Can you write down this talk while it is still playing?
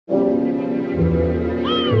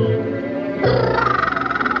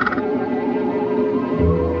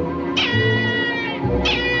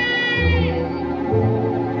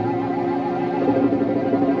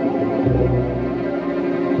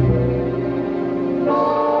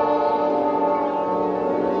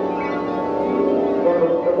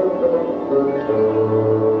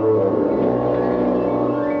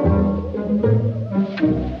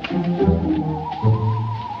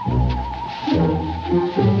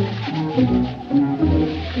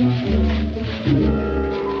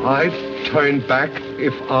I'd turn back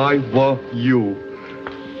if I were you.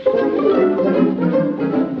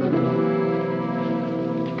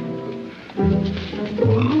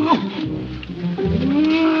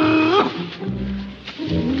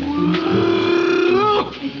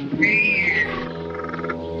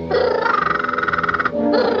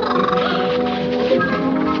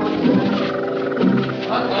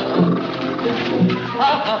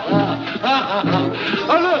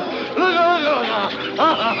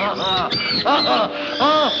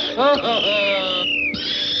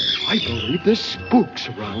 I believe there's spooks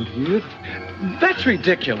around here. That's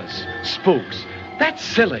ridiculous. Spooks. That's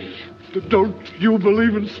silly. Don't you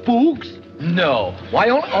believe in spooks? No. Why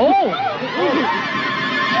only... Oh!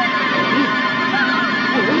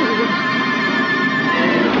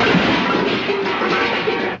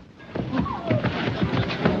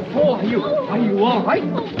 Are you all right?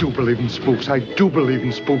 I do believe in spooks. I do believe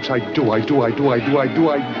in spooks. I do believe in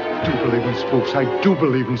spooks. I do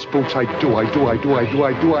believe in spooks. I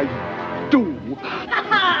do.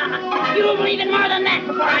 You'll believe in more than that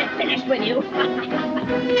before I'm finished with you.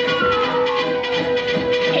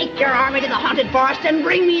 Take your army to the haunted forest and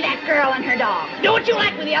bring me that girl and her dog. Do what you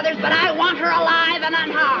like with the others, but I want her alive and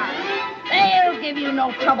unharmed. They'll give you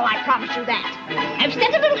no trouble, I promise you that. I've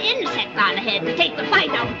sent a little insect on ahead to take the fight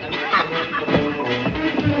out of them.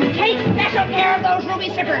 Take special care of those ruby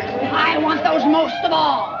zippers. I want those most of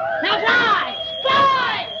all. Now fly!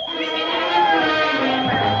 Fly! Bring me that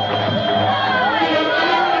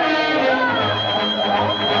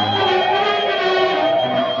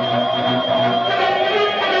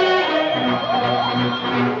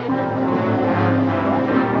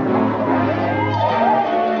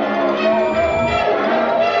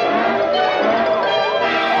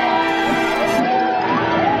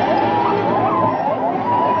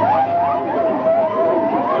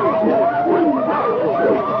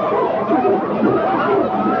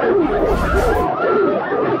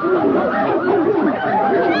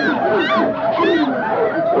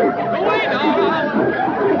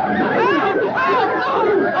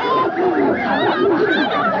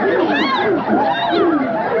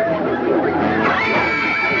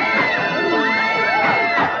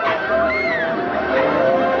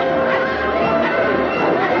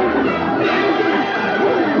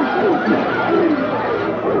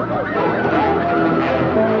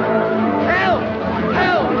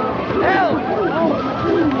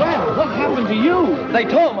They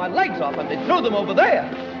tore my legs off and they threw them over there.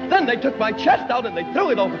 Then they took my chest out and they threw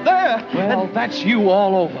it over there. Well, that's you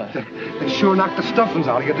all over. They sure knocked the stuffings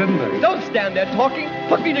out of you, didn't they? Don't stand there talking.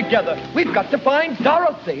 Put me together. We've got to find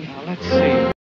Dorothy. Now, let's see.